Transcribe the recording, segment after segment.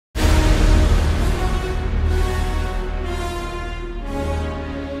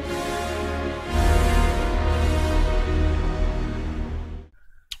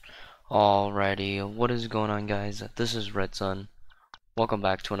Alrighty, what is going on, guys? This is Red Sun. Welcome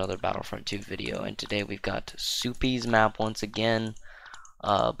back to another Battlefront 2 video, and today we've got Soupy's map once again,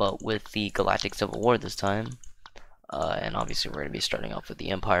 but with the Galactic Civil War this time. And obviously we're going to be starting off with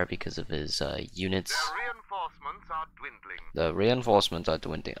the Empire because of his units. Their reinforcements are dwindling. The reinforcements are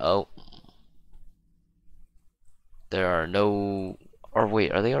dwindling. Oh. There are no... Or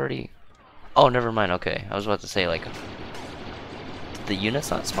wait, are they already... Oh, never mind, okay. I was about to say, like... the units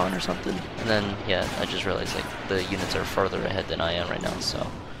not spawn or something, and then yeah, I just realized like the units are further ahead than I am right now. So,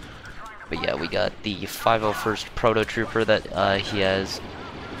 but yeah, we got the 501st Proto Trooper that he has.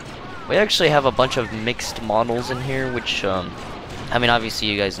 We actually have a bunch of mixed models in here, which I mean, obviously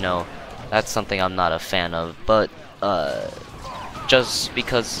you guys know that's something I'm not a fan of, but just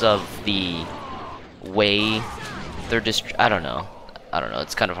because of the way they're I don't know,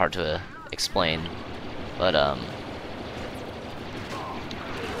 it's kind of hard to explain, but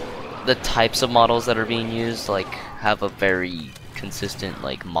the types of models that are being used like have a very consistent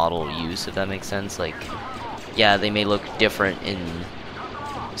like model use, if that makes sense. Like, yeah, they may look different in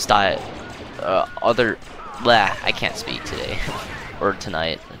style, I can't speak today or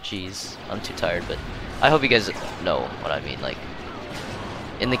tonight. Jeez, I'm too tired, but I hope you guys know what I mean. Like,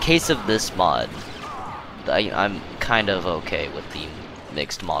 in the case of this mod, I'm kind of okay with the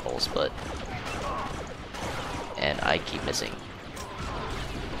mixed models, but and I keep missing.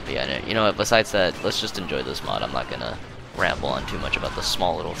 But yeah, you know what, besides that, let's just enjoy this mod. I'm not gonna ramble on too much about the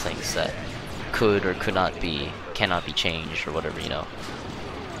small little things that could or cannot be changed or whatever, you know.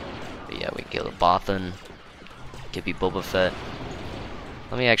 But yeah, we kill the Bothan, could be Boba Fett.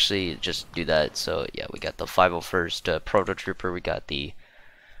 Let me actually just do that. So yeah, we got the 501st Proto Trooper, we got the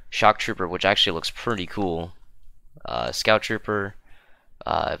Shock Trooper, which actually looks pretty cool, Scout Trooper,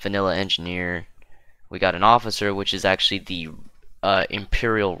 Vanilla Engineer. We got an Officer, which is actually the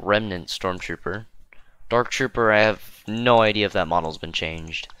Imperial Remnant Stormtrooper. Dark Trooper, I have no idea if that model's been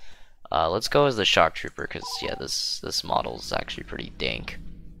changed. Let's go as the Shock Trooper, because yeah, this model's actually pretty dank.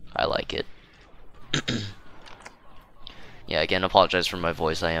 I like it. Yeah, again, apologize for my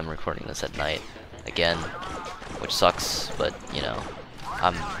voice. I am recording this at night again, which sucks, but you know,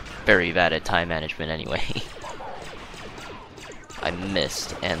 I'm very bad at time management anyway. I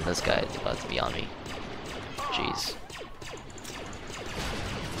missed, and this guy is about to be on me. Jeez.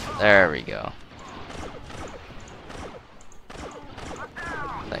 There we go.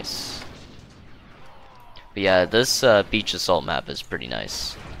 Nice. But yeah, this beach assault map is pretty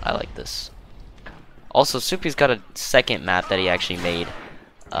nice. I like this. Also, Soupy's got a second map that he actually made.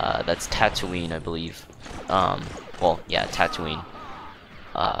 That's Tatooine, I believe. Well, yeah, Tatooine.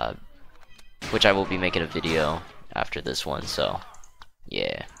 Which I will be making a video after this one, so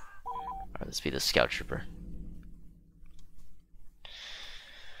yeah. Alright, let's be the Scout Trooper.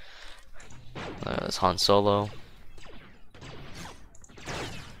 That's Han Solo.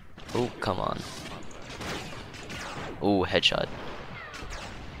 Oh, come on. Oh, headshot.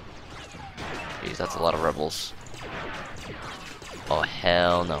 Jeez, that's a lot of rebels. Oh,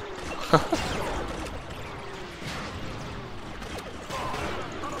 hell no.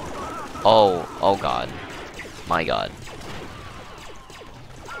 Oh god. My god.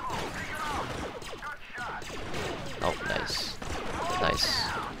 Oh, nice. Nice.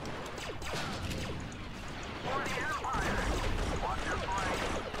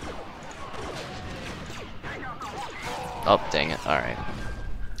 Oh, dang it. Alright.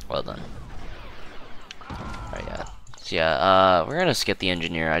 Well done. Alright, yeah. So, yeah, we're gonna skip the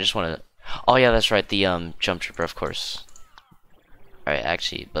engineer. I just wanna... Oh, yeah, that's right. The, jump trooper, of course. Alright,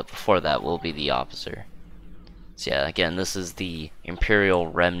 actually, but before that, will be the officer. So, yeah, again, this is the Imperial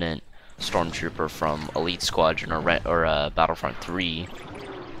Remnant Stormtrooper from Elite Squadron or Battlefront 3.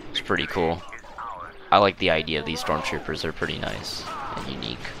 It's pretty cool. I like the idea of these Stormtroopers. They're pretty nice and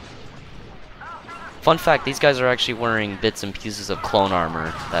unique. Fun fact, these guys are actually wearing bits and pieces of clone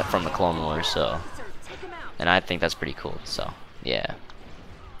armor that from the Clone Wars, so, and I think that's pretty cool, so, yeah.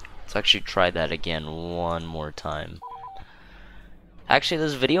 Let's actually try that again one more time. Actually,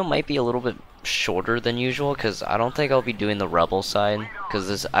 this video might be a little bit shorter than usual, because I don't think I'll be doing the Rebel side,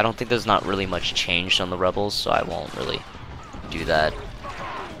 because I don't think there's not really much changed on the Rebels, so I won't really do that.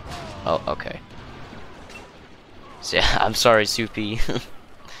 Oh, okay. So yeah, I'm sorry, Soupy.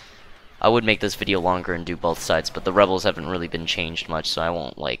 I would make this video longer and do both sides, but the Rebels haven't really been changed much, so I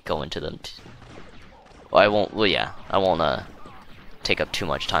won't like go into them. Well, I won't. Well, yeah, I won't take up too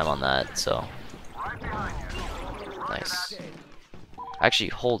much time on that. So nice. Actually,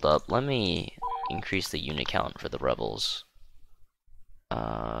 hold up. Let me increase the unit count for the Rebels.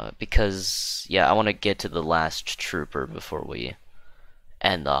 Because yeah, I want to get to the last trooper before we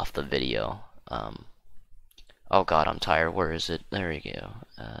end off the video. Oh god, I'm tired. Where is it? There we go.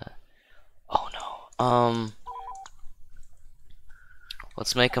 Oh no.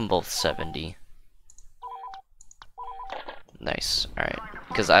 Let's make them both 70. Nice. All right.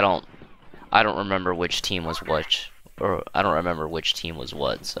 Because I don't remember which team was which, or I don't remember which team was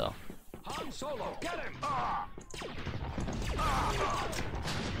what. So.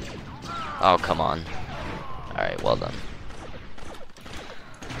 Oh come on. All right. Well done.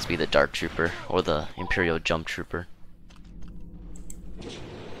 Let's be the Dark Trooper or the Imperial Jump Trooper.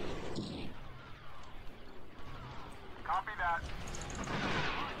 Copy that.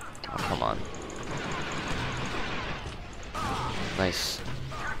 Oh, come on. Nice.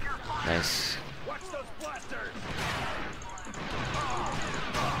 Nice.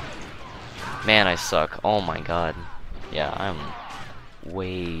 Man, I suck. Oh my god. Yeah, I'm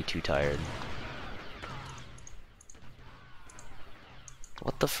way too tired.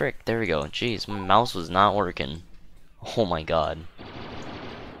 What the frick? There we go. Jeez, my mouse was not working. Oh my god.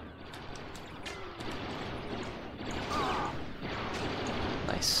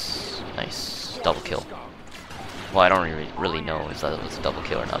 Nice. Nice. Double kill. Well, I don't really know if that was a double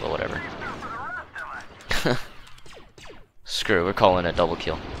kill or not, but whatever. Screw it, we're calling it a double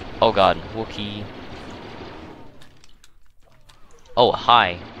kill. Oh god, Wookiee. Oh,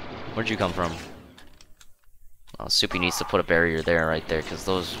 hi. Where'd you come from? Oh, Soupy needs to put a barrier there, right there, because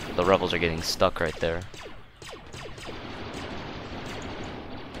the rebels are getting stuck right there.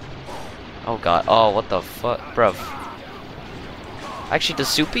 Oh god, oh, what the fuck, bruv. Actually, does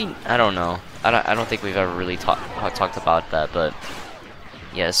Soupy? I don't know. I don't think we've ever really talked about that, but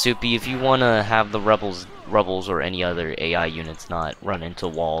yeah, Soupy, if you want to have the rebels or any other AI units not run into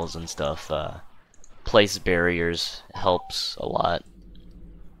walls and stuff, place barriers helps a lot.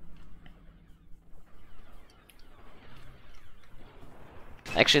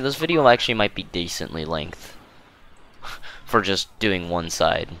 Actually, this video actually might be decently length for just doing one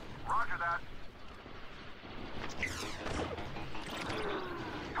side. Roger that.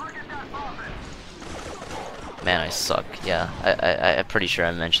 Target that bombing. Man, I suck. Yeah, I'm pretty sure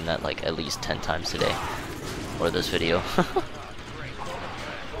I mentioned that like at least 10 times today, or this video.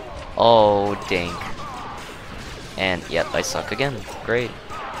 Oh, dang. And yep, I suck again. Great.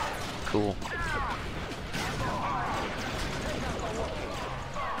 Cool.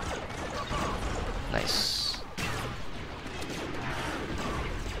 Nice.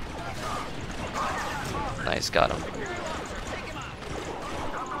 Nice, got him.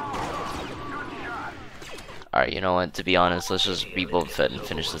 Alright, you know what, to be honest, let's just rebuild Fett and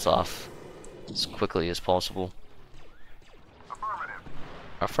finish this off as quickly as possible.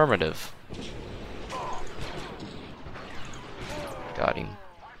 Affirmative. Got him.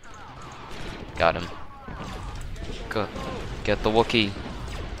 Got him. Go. Get the Wookiee.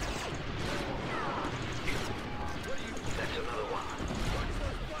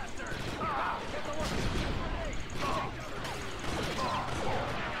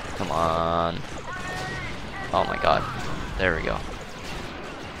 Come on. Oh my god. There we go.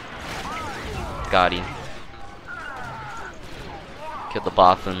 Got him. Kill the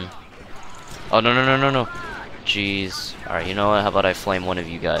Bothan. Oh no no no no no. Jeez. Alright, you know what? How about I flame one of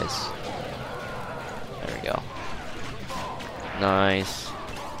you guys? There we go. Nice.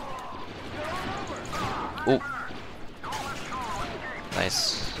 Ooh.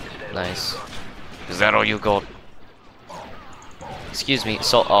 Nice. Nice. Is that all you got? Excuse me.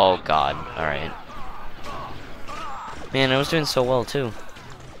 So, oh god. Alright. Man, I was doing so well too.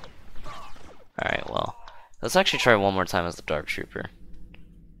 Alright, well. Let's actually try one more time as the Dark Trooper.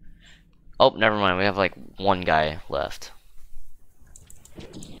 Oh, never mind. We have like one guy left.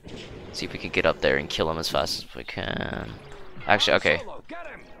 See if we can get up there and kill him as fast as we can. Actually, okay.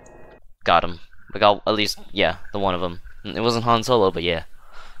 Got him. We got at least, yeah, the one of them. It wasn't Han Solo, but yeah.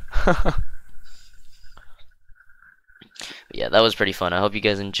 But yeah, that was pretty fun. I hope you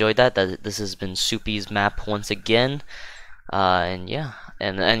guys enjoyed that. This has been Soupy's map once again. And yeah,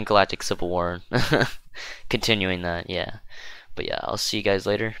 and Galactic Civil War. Continuing that, yeah. But yeah, I'll see you guys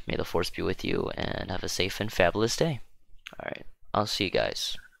later. May the Force be with you, and have a safe and fabulous day. Alright, I'll see you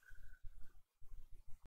guys.